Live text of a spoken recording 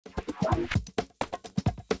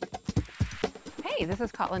Hey, this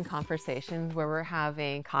is Kotlin Conversations, where we're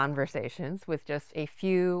having conversations with just a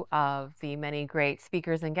few of the many great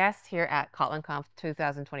speakers and guests here at KotlinConf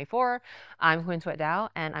 2024. I'm Huyen Tue Dao,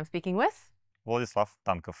 and I'm speaking with Vladislav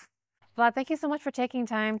Tankov. Vlad. Thank you so much for taking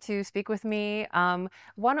time to speak with me.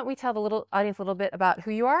 Why don't we tell the audience a little bit about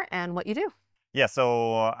who you are and what you do? Yeah,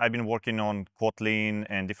 so I've been working on Kotlin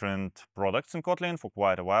and different products in Kotlin for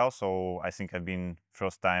quite a while. So I think I've been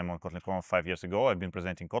first time on KotlinConf 5 years ago. I've been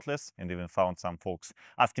presenting Kotlin and even found some folks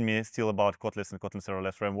asking me still about Kotlin and Kotlin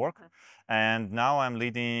serverless framework. And now I'm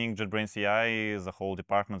leading JetBrains AI, the whole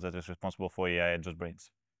department that is responsible for AI at JetBrains.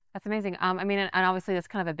 That's amazing. I mean, and obviously that's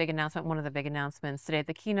kind of a big announcement. One of the big announcements today at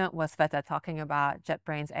the keynote was Sveta talking about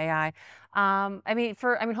JetBrains AI.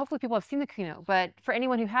 Hopefully people have seen the keynote, but for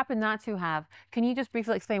anyone who happened not to have, can you just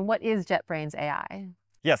briefly explain what is JetBrains AI?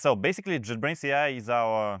 Yeah, so basically JetBrains AI is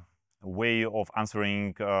our way of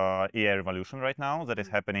answering AI revolution right now that is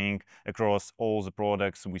happening across all the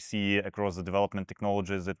products we see, across the development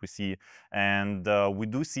technologies that we see. And we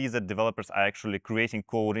do see that developers are actually creating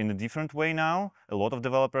code in a different way now. A lot of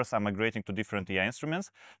developers are migrating to different AI instruments.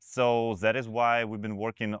 So that is why we've been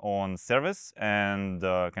working on service and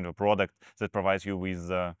kind of a product that provides you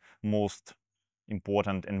with most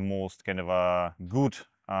important and most kind of good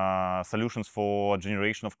solutions for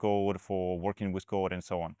generation of code, for working with code, and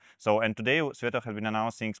so on. And today, Sveta has been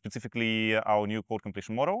announcing specifically our new code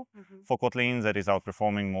completion model for Kotlin that is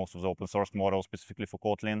outperforming most of the open source models specifically for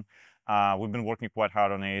Kotlin. We've been working quite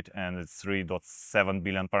hard on it, and it's 3.7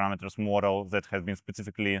 billion parameters model that has been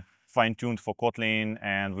specifically fine-tuned for Kotlin,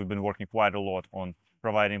 and we've been working quite a lot on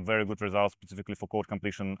providing very good results specifically for code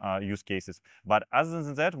completion use cases. But other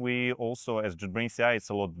than that, we also, as JetBrains AI, it's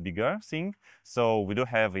a lot bigger thing. So we do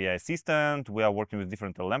have AI assistant. We are working with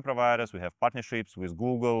different LLM providers. We have partnerships with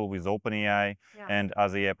Google, with OpenAI, and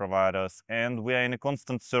other AI providers. And we are in a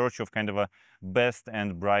constant search of kind of a best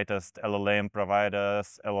and brightest LLM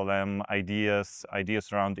providers, LLM ideas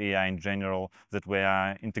around AI in general that we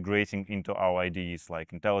are integrating into our IDEs like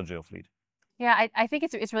IntelliJ or Fleet. Yeah, I think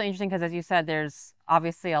it's really interesting because, as you said, there's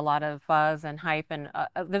obviously a lot of buzz and hype, and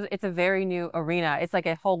it's a very new arena. It's like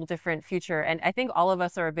a whole different future, and I think all of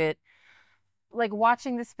us are a bit like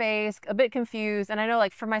watching the space, a bit confused. And I know,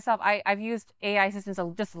 like for myself, I've used AI assistants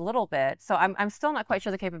just a little bit, so I'm still not quite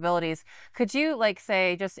sure the capabilities. Could you like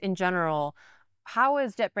say just in general, how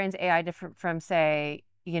is JetBrains AI different from, say,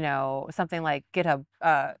 something like GitHub,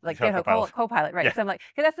 Copilot, right? Yeah. So I'm like,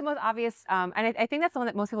 because that's the most obvious, and I think that's the one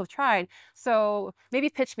that most people have tried. So maybe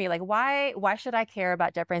pitch me, like, why should I care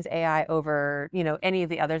about JetBrains AI over, any of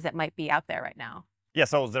the others that might be out there right now? Yeah,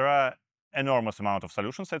 so there are enormous amount of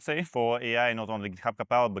solutions, let's say, for AI, not only GitHub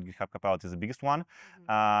Copilot, but GitHub Copilot is the biggest one.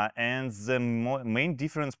 And the main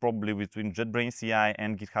difference probably between JetBrains AI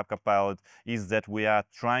and GitHub Copilot is that we are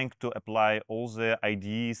trying to apply all the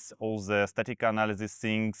IDs, all the static analysis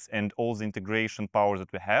things, and all the integration powers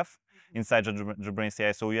that we have inside JetBrains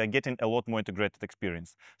AI. So we are getting a lot more integrated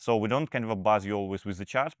experience. So we don't kind of buzz you always with the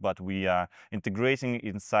chart, but we are integrating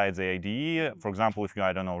inside the IDE. For example, if you,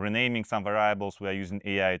 I don't know, renaming some variables, we are using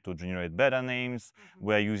AI to generate better names.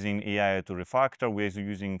 We are using AI to refactor. We are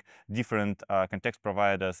using different context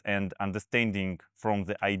providers and understanding from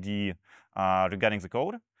the IDE regarding the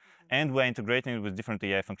code. And we're integrating it with different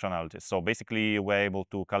AI functionalities. So basically, we're able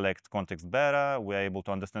to collect context better. We're able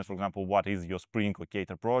to understand, for example, what is your Spring or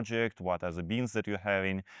Cater project, what are the beans that you're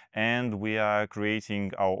having. And we are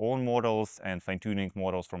creating our own models and fine-tuning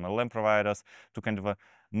models from LLM providers to kind of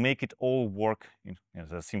make it all work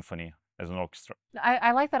as a symphony, as an orchestra.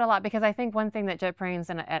 I like that a lot because I think one thing that JetBrains,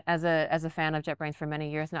 and as a fan of JetBrains for many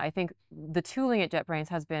years now, I think the tooling at JetBrains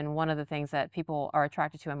has been one of the things that people are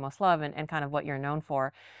attracted to and most love, and kind of what you're known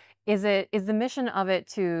for. Is the mission of it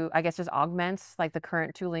to, I guess, just augment like the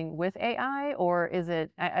current tooling with AI, or is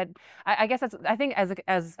it? I guess I think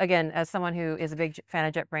as someone who is a big fan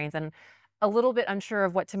of JetBrains and a little bit unsure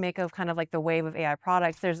of what to make of kind of like the wave of AI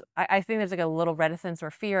products, I think there's like a little reticence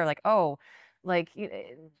or fear, like, oh, like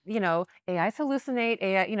AIs hallucinate,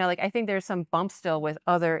 AI, like I think there's some bumps still with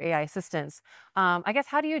other AI assistants. I guess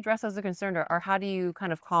how do you address those concerns, or how do you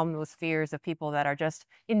kind of calm those fears of people that are just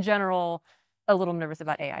in general a little nervous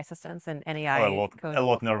about AI assistants and AI code? A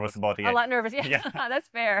lot nervous about AI. A lot nervous, yeah. That's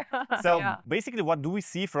fair. So basically what do we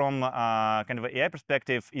see from kind of an AI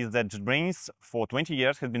perspective is that JetBrains for 20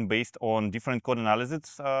 years has been based on different code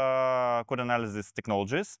analysis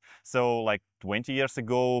technologies. So like 20 years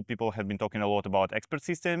ago, people have been talking a lot about expert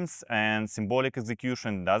systems and symbolic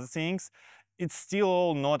execution and other things. It's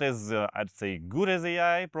still not as, I'd say, good as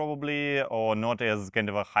AI, probably, or not as kind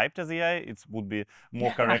of a hyped as AI. It would be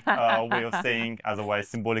more correct way of saying. Otherwise,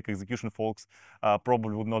 symbolic execution folks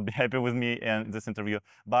probably would not be happy with me in this interview.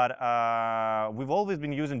 But we've always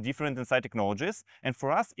been using different inside technologies. And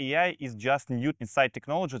for us, AI is just new inside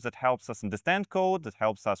technologies that helps us understand code, that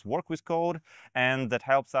helps us work with code, and that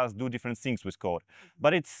helps us do different things with code.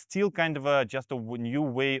 But it's still kind of just a new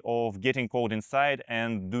way of getting code inside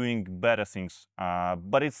and doing better things.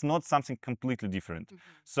 But it's not something completely different.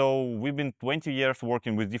 So we've been 20 years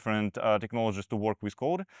working with different technologies to work with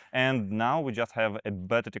code, and now we just have a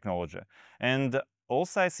better technology. And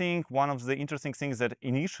also, I think one of the interesting things that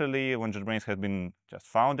initially, when JetBrains had been just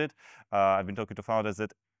founded, I've been talking to founders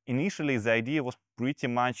that initially the idea was pretty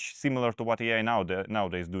much similar to what AI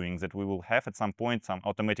nowadays doing, that we will have at some point some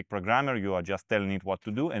automatic programmer, you are just telling it what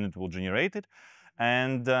to do and it will generate it.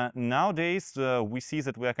 And nowadays, we see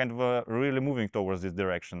that we are kind of really moving towards this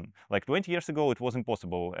direction. Like 20 years ago, it was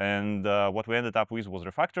impossible. And what we ended up with was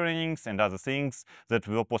refactorings and other things that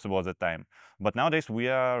were possible at that time. But nowadays, we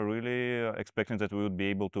are really expecting that we would be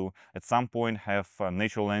able to, at some point, have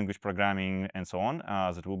natural language programming and so on,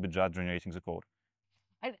 that will be just generating the code.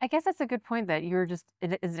 I guess that's a good point that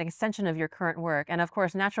it is an extension of your current work. And of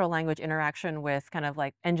course, natural language interaction with kind of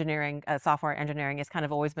like engineering, software engineering has kind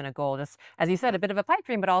of always been a goal. Just as you said, a bit of a pipe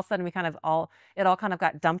dream, but all of a sudden it all kind of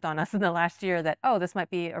got dumped on us in the last year that, oh, this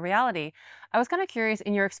might be a reality. I was kind of curious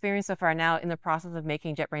in your experience so far now in the process of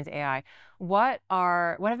making JetBrains AI, what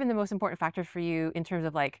have been the most important factors for you in terms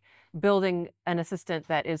of like building an assistant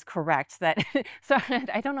that is correct, that, so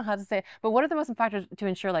I don't know how to say it, but what are the most important factors to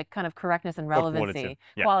ensure like kind of correctness and relevancy?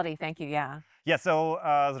 Quality, thank you, yeah. Yeah, so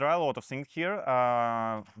there are a lot of things here.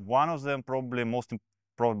 One of them probably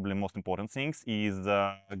most important things is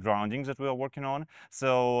the grounding that we are working on.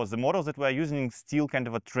 So the models that we are using still kind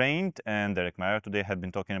of trained, and Derek Meyer today had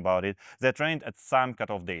been talking about it, they're trained at some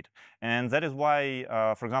cutoff date. And that is why,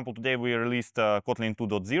 for example, today we released Kotlin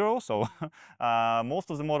 2.0. So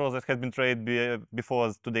most of the models that had been trained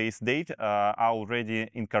before today's date are already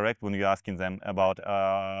incorrect when you're asking them about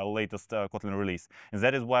latest Kotlin release. And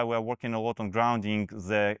that is why we're working a lot on grounding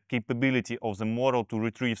the capability of the model to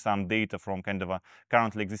retrieve some data from kind of a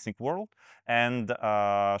current existing world and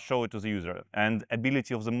show it to the user, and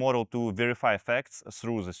ability of the model to verify facts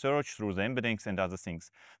through the search, through the embeddings and other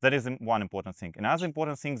things. That is one important thing. Another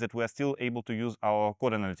important thing is that we are still able to use our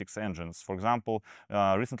code analytics engines. For example,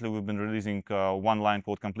 recently we've been releasing one-line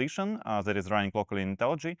code completion that is running locally in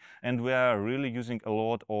IntelliJ, and we are really using a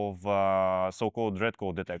lot of so-called red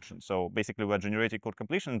code detection. So basically we're generating code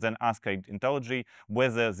completion and then asking IntelliJ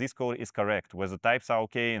whether this code is correct, whether types are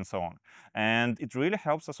okay, and so on. And it really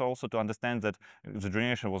helps us also to understand that the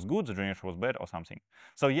generation was good, the generation was bad, or something.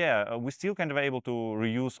 So yeah, we're still kind of able to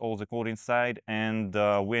reuse all the code inside, and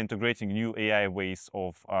we're integrating new AI ways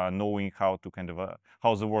of knowing how to kind of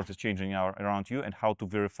how the world is changing around you and how to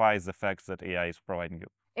verify the facts that AI is providing you.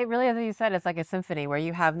 It really, as you said, it's like a symphony where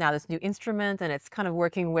you have now this new instrument and it's kind of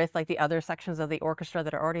working with like the other sections of the orchestra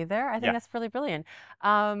that are already there. I think that's really brilliant.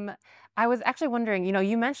 I was actually wondering,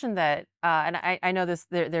 you mentioned that, and I know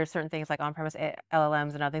there are certain things like on-premise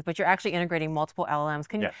LLMs and other things, but you're actually integrating multiple LLMs.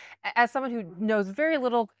 Can you, as someone who knows very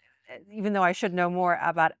little, even though I should know more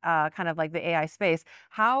about kind of like the AI space,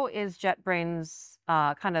 how is JetBrains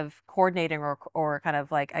kind of coordinating or kind of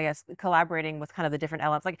like, I guess, collaborating with kind of the different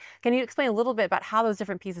LLMs? Like, can you explain a little bit about how those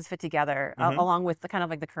different pieces fit together along with the kind of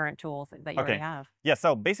like the current tools that you already have? Yeah,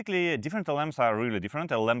 so basically different LLMs are really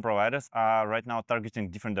different. LLM providers are right now targeting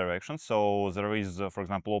different directions. So there is, for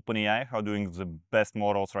example, OpenAI, who are doing the best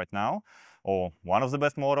models right now, or one of the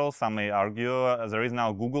best models, some may argue. There is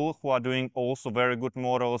now Google, who are doing also very good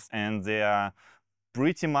models, and they are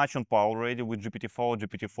pretty much on par already with GPT-4,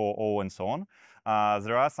 GPT-4o, and so on.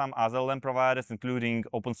 There are some other LLM providers, including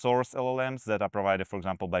open source LLMs that are provided, for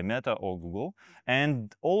example, by Meta or Google.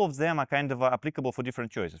 And all of them are kind of applicable for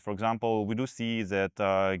different choices. For example, we do see that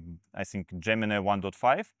I think Gemini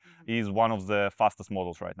 1.5 is one of the fastest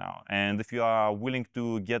models right now. And if you are willing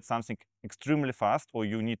to get something extremely fast, or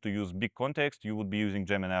you need to use big context, you would be using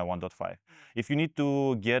Gemini 1.5. If you need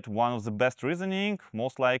to get one of the best reasoning,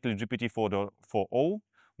 most likely GPT-4.0,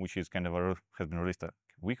 which is kind of has been released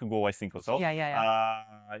week ago, I think, or so,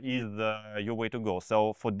 is your way to go.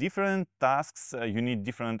 So for different tasks, you need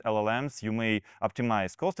different LLMs. You may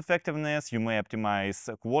optimize cost effectiveness, you may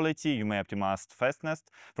optimize quality, you may optimize fastness.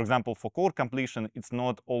 For example, for code completion, it's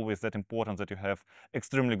not always that important that you have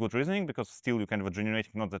extremely good reasoning, because still you kind of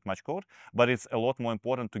generating not that much code, but it's a lot more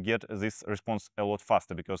important to get this response a lot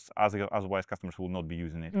faster, because otherwise customers will not be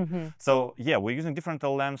using it. So yeah, we're using different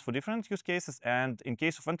LLMs for different use cases, and in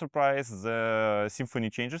case of enterprise, the symphony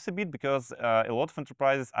changes a bit, because a lot of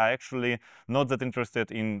enterprises are actually not that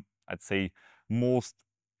interested in, I'd say, most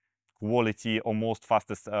quality or most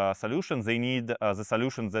fastest solutions. They need the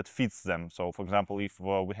solutions that fits them. So for example, if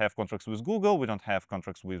we have contracts with Google, we don't have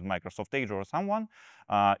contracts with Microsoft Azure or someone,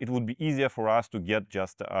 it would be easier for us to get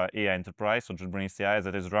just AI Enterprise or JetBrains AI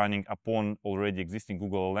that is running upon already existing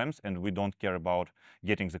Google LLMs, and we don't care about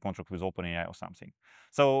getting the contract with OpenAI or something.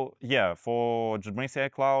 So yeah, for JetBrains AI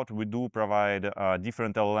Cloud, we do provide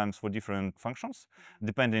different LLMs for different functions,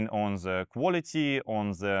 depending on the quality,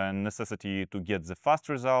 on the necessity to get the fast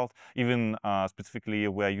result. Even specifically,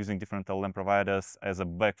 we are using different LLM providers as a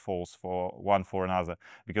backfalls for one for another,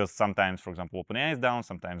 because sometimes, for example, OpenAI is down,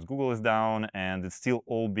 sometimes Google is down, and it's still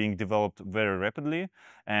all being developed very rapidly.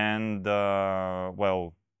 And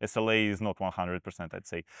well, SLA is not 100%, I'd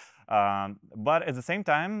say. But at the same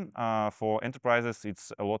time, for enterprises,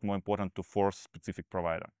 it's a lot more important to force specific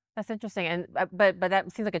provider. That's interesting, and but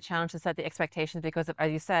that seems like a challenge to set the expectations, because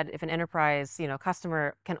as you said, if an enterprise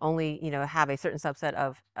customer can only have a certain subset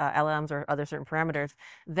of LLMs or other certain parameters,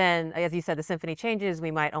 then as you said, the symphony changes.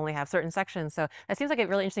 We might only have certain sections. So that seems like a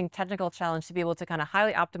really interesting technical challenge to be able to kind of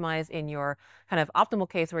highly optimize in your kind of optimal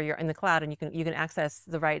case where you're in the cloud and you can access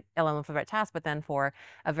the right LLM for the right task, but then for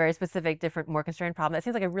a very specific, different, more constrained problem, that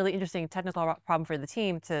seems like a really interesting technical problem for the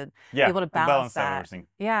team to be able to balance that. Everything.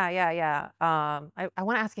 Yeah. I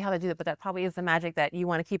want to ask you how to do that, but that probably is the magic that you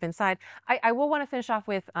want to keep inside. I will want to finish off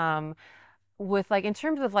with like, in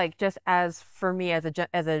terms of like, just as for me as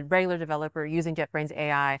a regular developer using JetBrains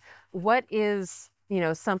AI, what is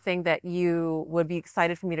something that you would be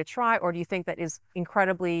excited for me to try, or do you think that is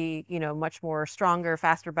incredibly, much more stronger,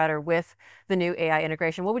 faster, better with the new AI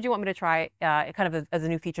integration? What would you want me to try kind of as the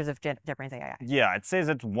new features of JetBrains AI? Yeah, I'd say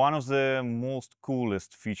that one of the most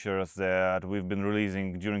coolest features that we've been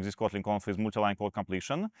releasing during this KotlinConf is multi-line code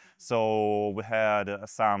completion. So we had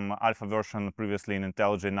some alpha version previously in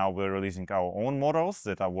IntelliJ. Now we're releasing our own models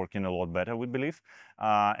that are working a lot better, we believe,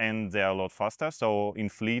 and they are a lot faster. So in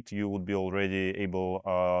Fleet, you would be already able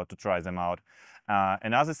to try them out.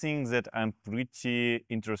 Another thing that I'm pretty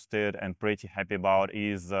interested and pretty happy about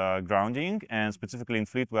is grounding, and specifically in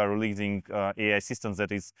Fleet we are releasing AI systems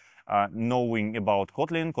that is knowing about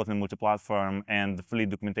Kotlin multi-platform, and the Fleet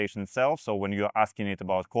documentation itself. So when you're asking it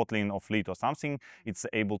about Kotlin or Fleet or something, it's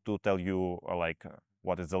able to tell you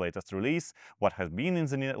what is the latest release, what has been in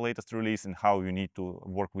the latest release, and how you need to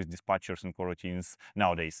work with dispatchers and coroutines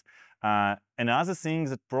nowadays. Another thing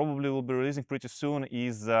that probably will be releasing pretty soon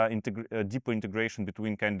is deeper integration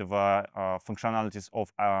between kind of functionalities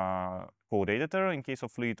of code editor in case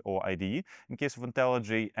of Fleet, or IDE in case of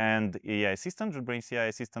IntelliJ, and AI assistant, JetBrains AI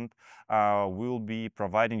assistant will be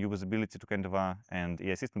providing you visibility to kind of and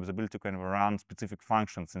AI system visibility to kind of run specific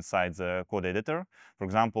functions inside the code editor. For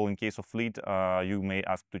example, in case of Fleet, you may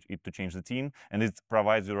ask it to change the theme, and it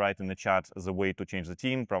provides you right in the chat the way to change the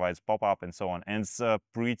theme, provides pop-up and so on. And it's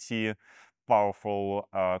pretty powerful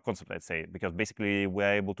concept, I'd say, because basically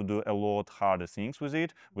we're able to do a lot harder things with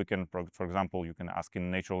it. We can, for example, you can ask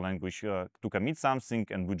in natural language to commit something,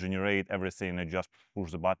 and we generate everything and just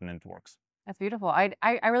push the button and it works. That's beautiful. I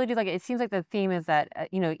really do like it. It seems like the theme is that,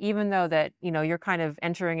 even though that, you're kind of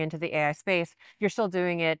entering into the AI space, you're still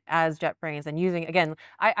doing it as JetBrains and using, again,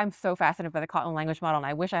 I'm so fascinated by the Kotlin language model, and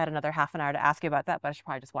I wish I had another half an hour to ask you about that, but I should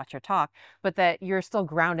probably just watch your talk. But that you're still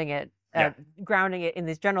grounding it in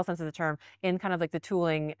this general sense of the term in kind of like the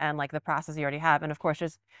tooling and like the process you already have. And of course,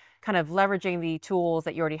 just kind of leveraging the tools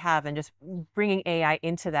that you already have and just bringing AI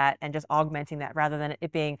into that and just augmenting that, rather than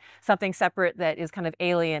it being something separate that is kind of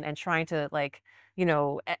alien and trying to, like,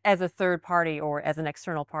 as a third party or as an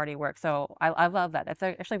external party work. So I love that. That's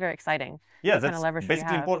actually very exciting. Yeah, that's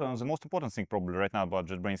basically important. The most important thing probably right now about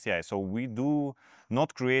JetBrains AI. So we do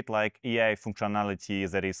not create like AI functionality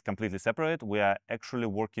that is completely separate. We are actually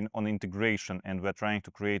working on integration, and we're trying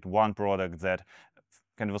to create one product that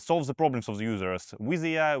kind of solves the problems of the users. With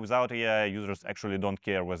AI, without AI, users actually don't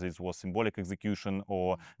care whether it was symbolic execution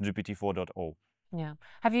or GPT 4.0. Yeah.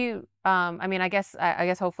 Have you, I mean, I guess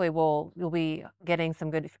hopefully you'll be getting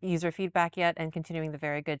some good user feedback yet and continuing the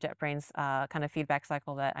very good JetBrains kind of feedback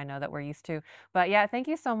cycle that I know that we're used to. But yeah, thank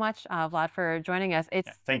you so much, Vlad, for joining us. Yeah,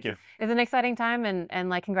 thank you. It's an exciting time, and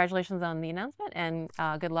like congratulations on the announcement, and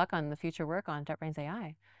good luck on the future work on JetBrains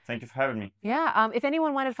AI. Thank you for having me. Yeah, if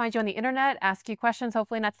anyone wanted to find you on the internet, ask you questions,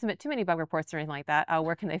 hopefully not submit too many bug reports or anything like that,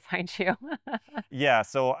 where can they find you? Yeah,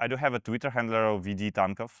 so I do have a Twitter handler, VD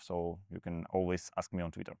Tankov, so you can always ask me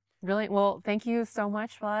on Twitter. Brilliant. Well, thank you so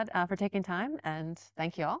much, Vlad, for taking time, and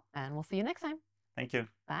thank you all, and we'll see you next time. Thank you.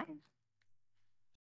 Bye.